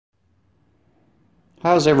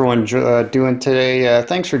How's everyone doing today?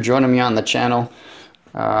 Thanks for joining me on the channel.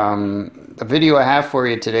 The video I have for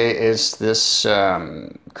you today is this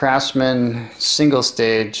Craftsman single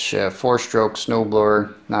stage 4-stroke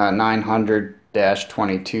snowblower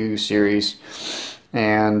 900-22 series.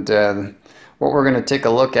 And what we're going to take a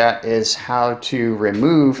look at is how to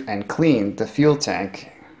remove and clean the fuel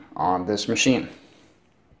tank on this machine.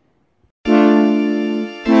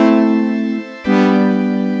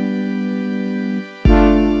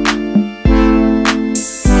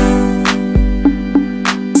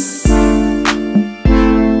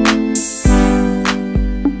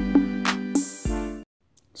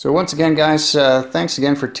 So once again, guys, thanks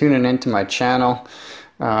again for tuning into my channel.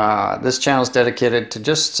 This channel is dedicated to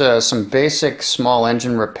just some basic small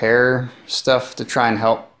engine repair stuff to try and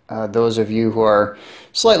help those of you who are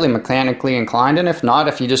slightly mechanically inclined, and if not,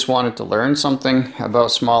 if you just wanted to learn something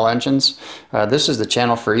about small engines, this is the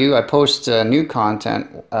channel for you. I post new content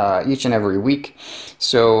each and every week,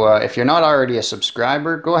 so if you're not already a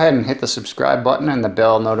subscriber, go ahead and hit the subscribe button and the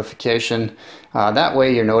bell notification. That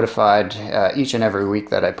way you're notified each and every week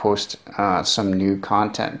that I post some new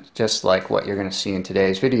content, just like what you're going to see in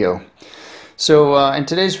today's video. So in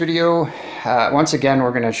today's video, once again,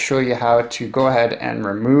 we're going to show you how to go ahead and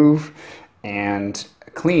remove and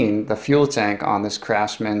clean the fuel tank on this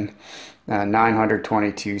Craftsman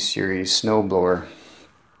 922 series snowblower.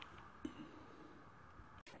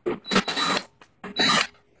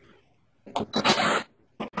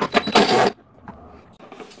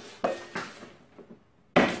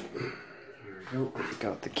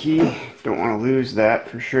 Got the key, don't want to lose that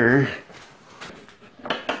for sure.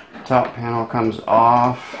 Top panel comes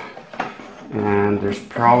off, and there's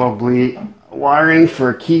probably wiring for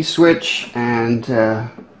a key switch and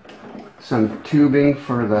some tubing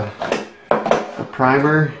for the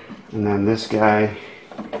primer, and then this guy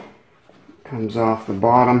comes off the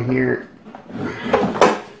bottom here,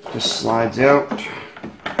 just slides out.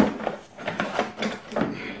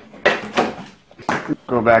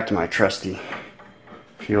 Go back to my trusty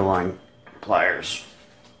fuel line pliers,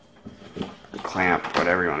 clamp,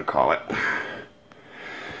 whatever you want to call it.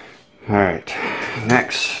 Alright,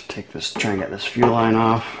 next, try and get this fuel line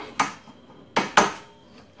off. I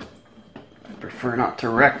prefer not to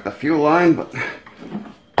wreck the fuel line, but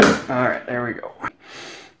alright, there we go.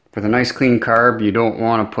 For the nice clean carb, you don't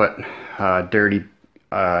want to put dirty,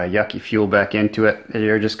 yucky fuel back into it.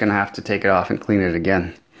 You're just going to have to take it off and clean it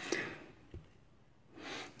again.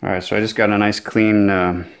 Alright, so I just got a nice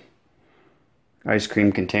clean ice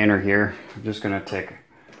cream container here. I'm just going to take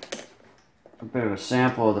a bit of a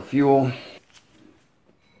sample of the fuel.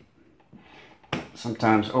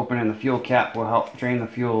 Sometimes opening the fuel cap will help drain the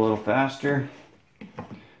fuel a little faster.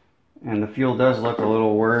 And the fuel does look a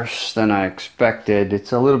little worse than I expected.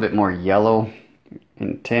 It's a little bit more yellow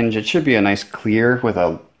in tinge. It should be a nice clear with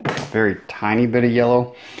a very tiny bit of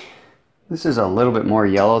yellow. This is a little bit more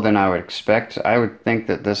yellow than I would expect. I would think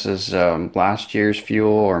that this is last year's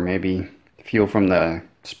fuel, or maybe fuel from the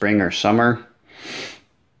spring or summer.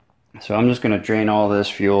 So I'm just going to drain all this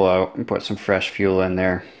fuel out and put some fresh fuel in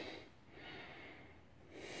there.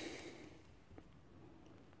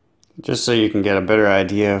 Just so you can get a better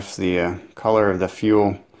idea of the color of the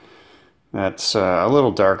fuel. That's a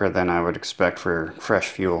little darker than I would expect for fresh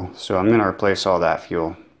fuel. So I'm going to replace all that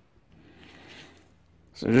fuel.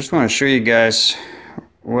 So I just want to show you guys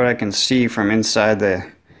what I can see from inside the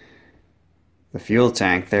fuel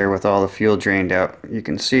tank there with all the fuel drained out. You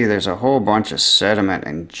can see there's a whole bunch of sediment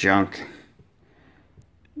and junk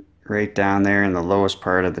right down there in the lowest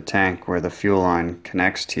part of the tank where the fuel line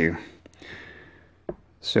connects to.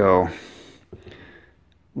 So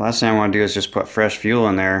last thing I want to do is just put fresh fuel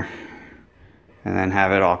in there and then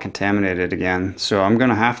have it all contaminated again. So I'm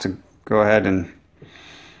going to have to go ahead and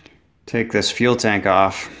take this fuel tank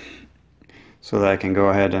off so that I can go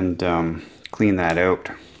ahead and clean that out.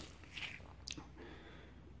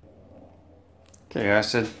 Okay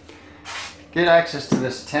guys, to get access to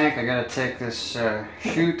this tank, I gotta take this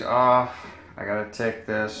chute off. I gotta take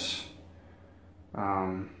this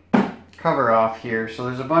cover off here. So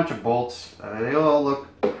there's a bunch of bolts. They all look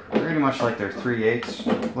pretty much like they're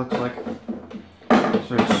 3/8, looks like.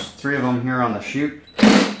 So there's 3 of them here on the chute.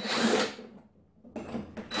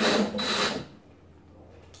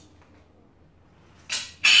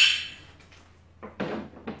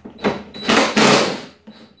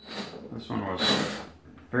 This one was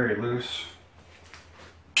very loose.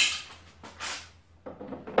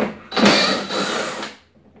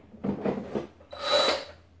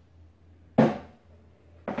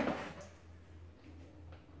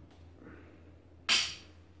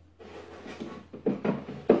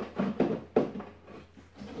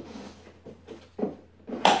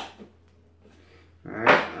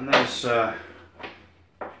 there's a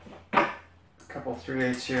couple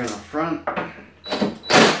 3/8 here in the front.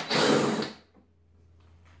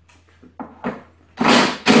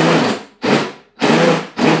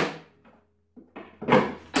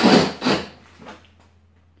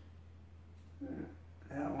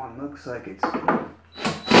 That one looks like it's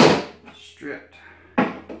stripped.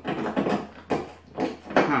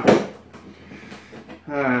 Huh.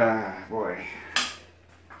 Ah, boy.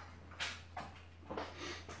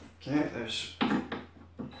 Okay, there's...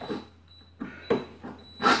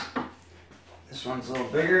 This one's a little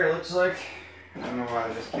bigger, it looks like. I don't know why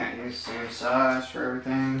I just can't use the same size for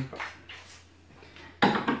everything.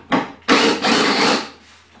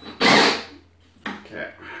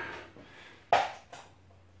 Okay.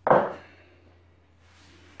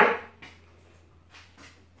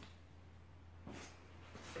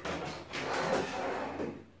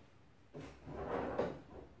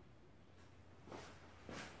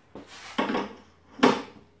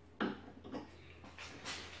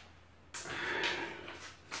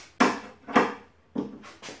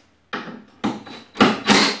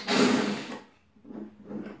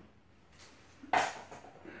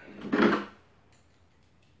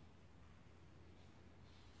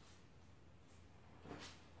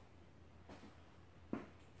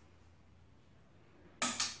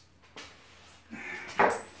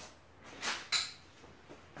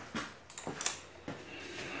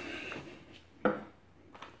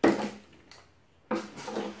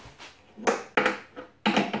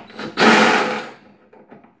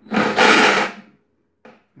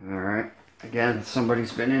 Again,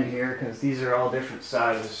 somebody's been in here because these are all different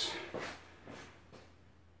sizes.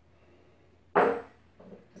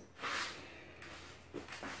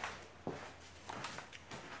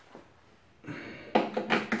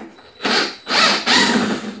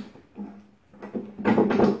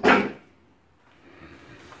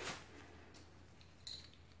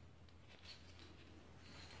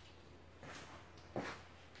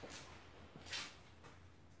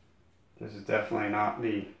 This is definitely not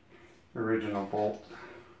the original bolt.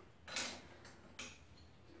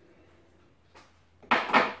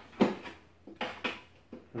 A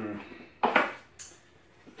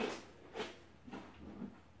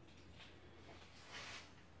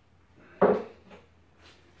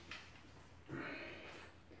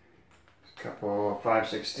couple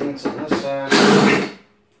 5/16 on this side.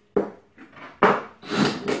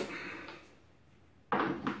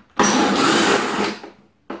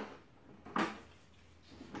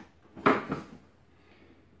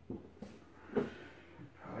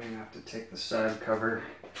 Take the side cover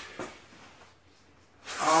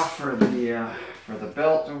off for the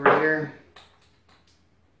belt over here.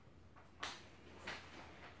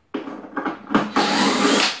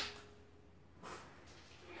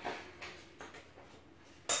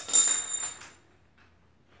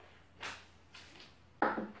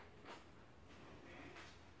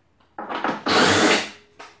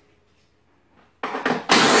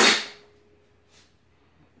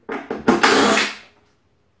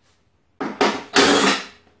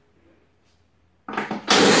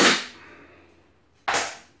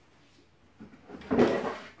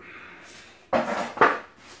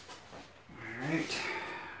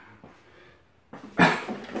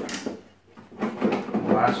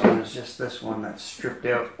 Last one is just this one that's stripped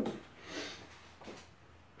out.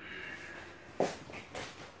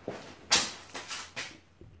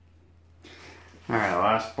 Alright,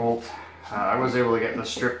 last bolt. I was able to get the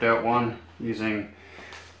stripped out one using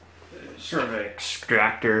sort of an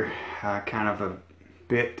extractor, kind of a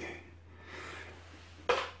bit.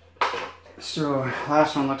 So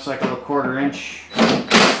last one looks like a little 1/4 inch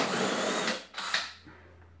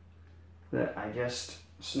that I just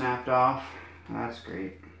snapped off. That's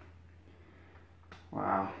great.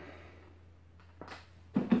 Wow.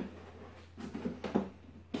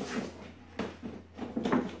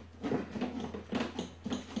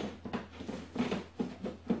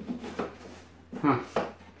 Huh.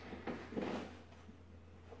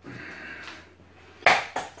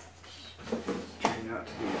 Turned out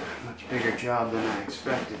to be a much bigger job than I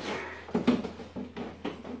expected.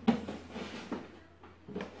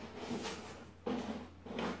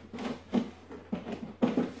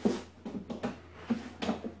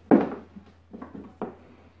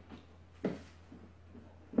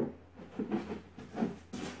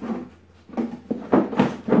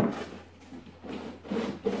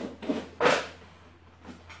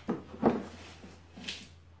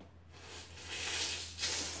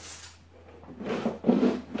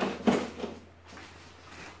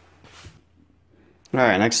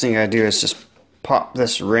 Alright, next thing I do is just pop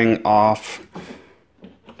this ring off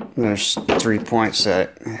There's 3 points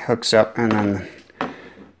that it hooks up, and then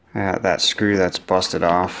that screw that's busted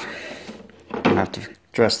off. I'll have to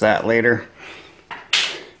address that later.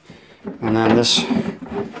 And then this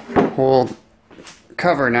whole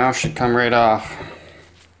cover now should come right off,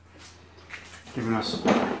 giving us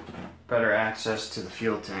better access to the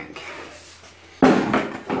fuel tank.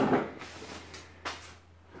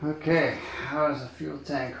 Okay, how is the fuel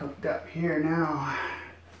tank hooked up here now?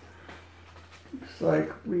 Looks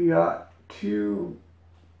like we got two.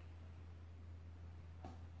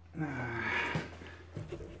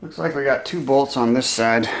 Looks like we got 2 bolts on this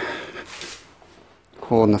side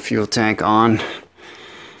holding the fuel tank on.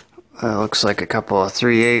 Looks like a couple of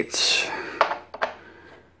 3/8.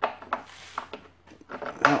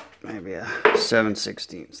 Oh, maybe a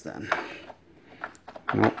 7/16 then.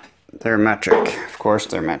 Nope, they're metric. Of course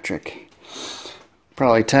they're metric.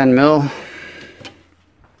 Probably 10 mil.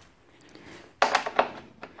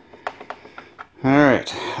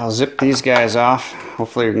 Alright, I'll zip these guys off.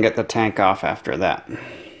 Hopefully we can get the tank off after that.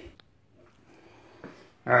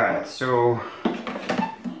 Alright, so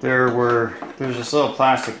there's this little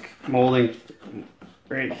plastic molding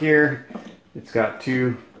right here. It's got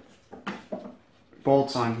 2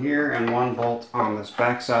 bolts on here and 1 bolt on this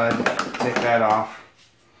back side. Take that off.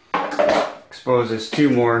 Exposes 2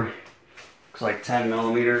 more, looks like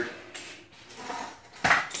 10mm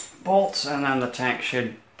bolts, and then the tank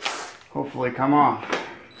should hopefully come off.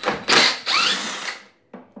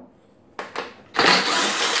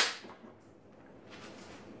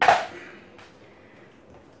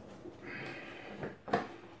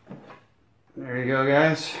 There you go,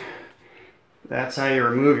 guys. That's how you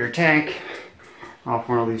remove your tank off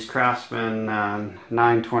one of these Craftsman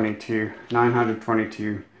 922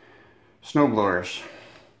 snowblowers.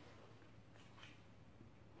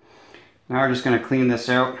 Now we're just going to clean this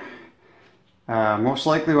out. Most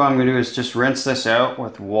likely what I'm going to do is just rinse this out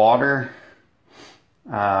with water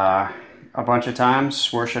a bunch of times,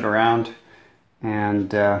 swish it around,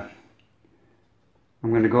 and I'm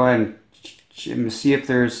going to go ahead and see if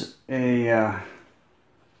there's a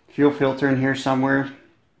fuel filter in here somewhere,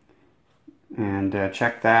 and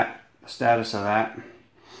check the status of that.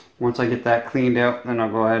 Once I get that cleaned out, then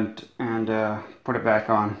I'll go ahead and put it back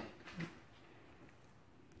on.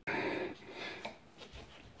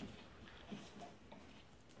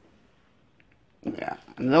 Yeah,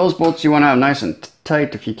 and those bolts you want to have nice and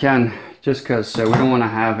tight if you can, just because we don't want to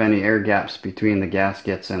have any air gaps between the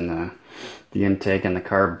gaskets and the intake and the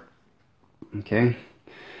carb. Okay.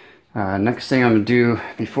 Next thing I'm going to do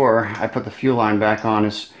before I put the fuel line back on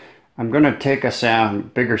is I'm going to take a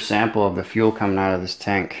bigger sample of the fuel coming out of this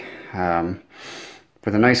tank.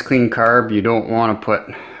 With a nice clean carb, you don't want to put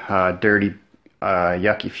dirty,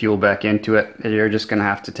 yucky fuel back into it. You're just going to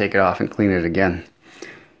have to take it off and clean it again.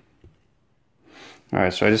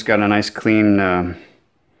 Alright, so I just got a nice clean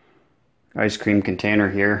ice cream container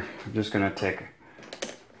here. I'm just going to take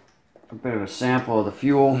a bit of a sample of the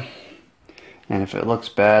fuel, and if it looks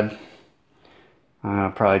bad,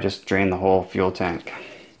 I'll probably just drain the whole fuel tank.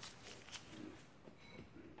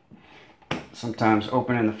 Sometimes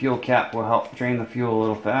opening the fuel cap will help drain the fuel a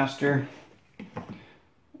little faster.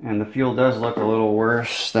 And the fuel does look a little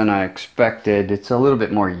worse than I expected. It's a little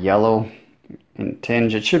bit more yellow in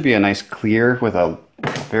tinge. It should be a nice clear with a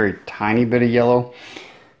very tiny bit of yellow.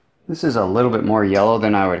 This is a little bit more yellow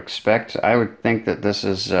than I would expect. I would think that this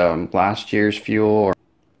is last year's fuel. Or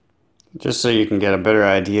just so you can get a better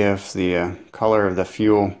idea of the color of the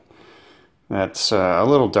fuel, that's a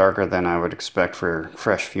little darker than I would expect for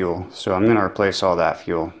fresh fuel. So I'm going to replace all that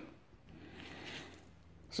fuel.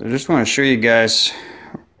 So I just want to show you guys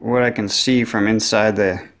what I can see from inside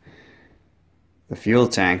the fuel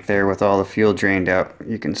tank there with all the fuel drained out.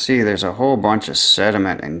 You can see there's a whole bunch of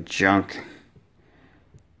sediment and junk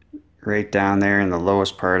right down there in the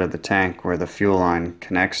lowest part of the tank where the fuel line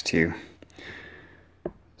connects to.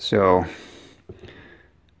 So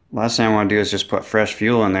last thing I want to do is just put fresh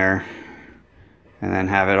fuel in there and then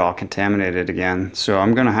have it all contaminated again. So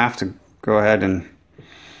I'm going to have to go ahead and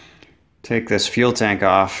take this fuel tank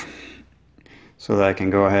off so that I can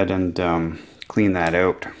go ahead and clean that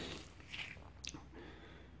out.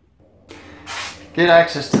 Get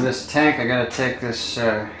access to this tank, I gotta take this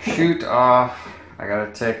chute off. I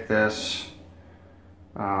gotta take this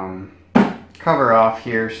cover off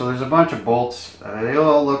here. So there's a bunch of bolts. They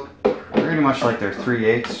all look pretty much like they're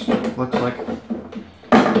 3/8, looks like.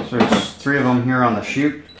 So there's 3 of them here on the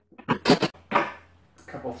chute. A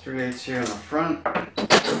couple 3/8 here in the front.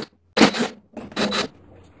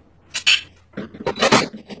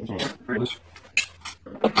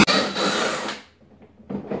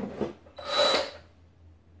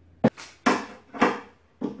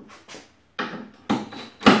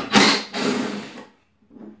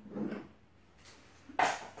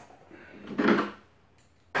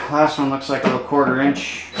 last one looks like a little 1/4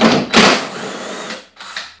 inch.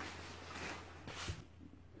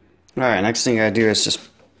 Alright, next thing I do is just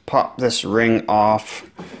pop this ring off.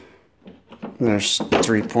 There's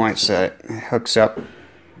 3 points that it hooks up.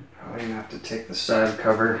 Probably gonna have to take the side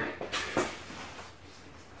cover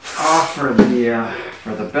off for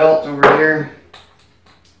the belt over here.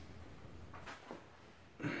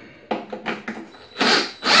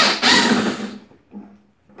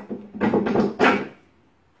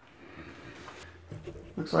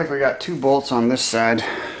 Looks like we got 2 bolts on this side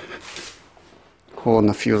holding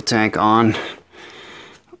the fuel tank on.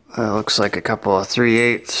 Looks like a couple of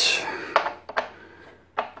 3/8.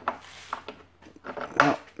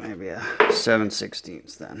 Oh, maybe a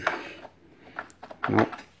 7/16 then.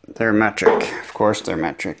 Nope, they're metric. Of course they're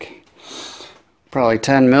metric. Probably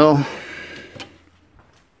 10 mil.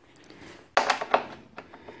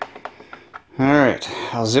 Alright,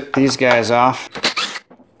 I'll zip these guys off.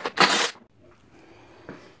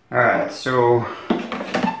 Alright, so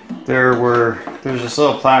there's this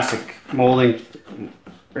little plastic molding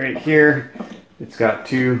right here. It's got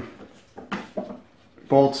 2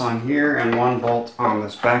 bolts on here and 1 bolt on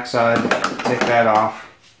this back side. Take that off.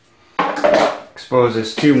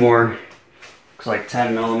 Exposes 2 more, looks like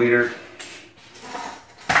 10mm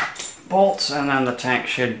bolts, and then the tank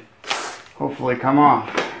should hopefully come off.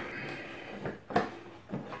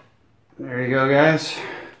 There you go, guys.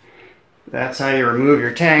 That's how you remove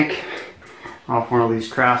your tank off one of these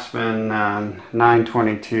Craftsman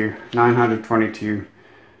 922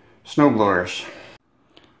 snowblowers.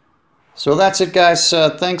 So that's it, guys.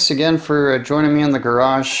 Thanks again for joining me in the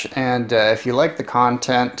garage, and if you like the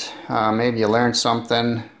content, maybe you learned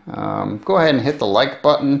something, go ahead and hit the like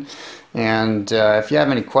button, and if you have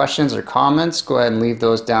any questions or comments, go ahead and leave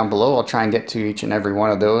those down below. I'll try and get to each and every one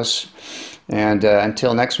of those, and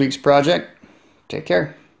until next week's project, take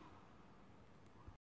care.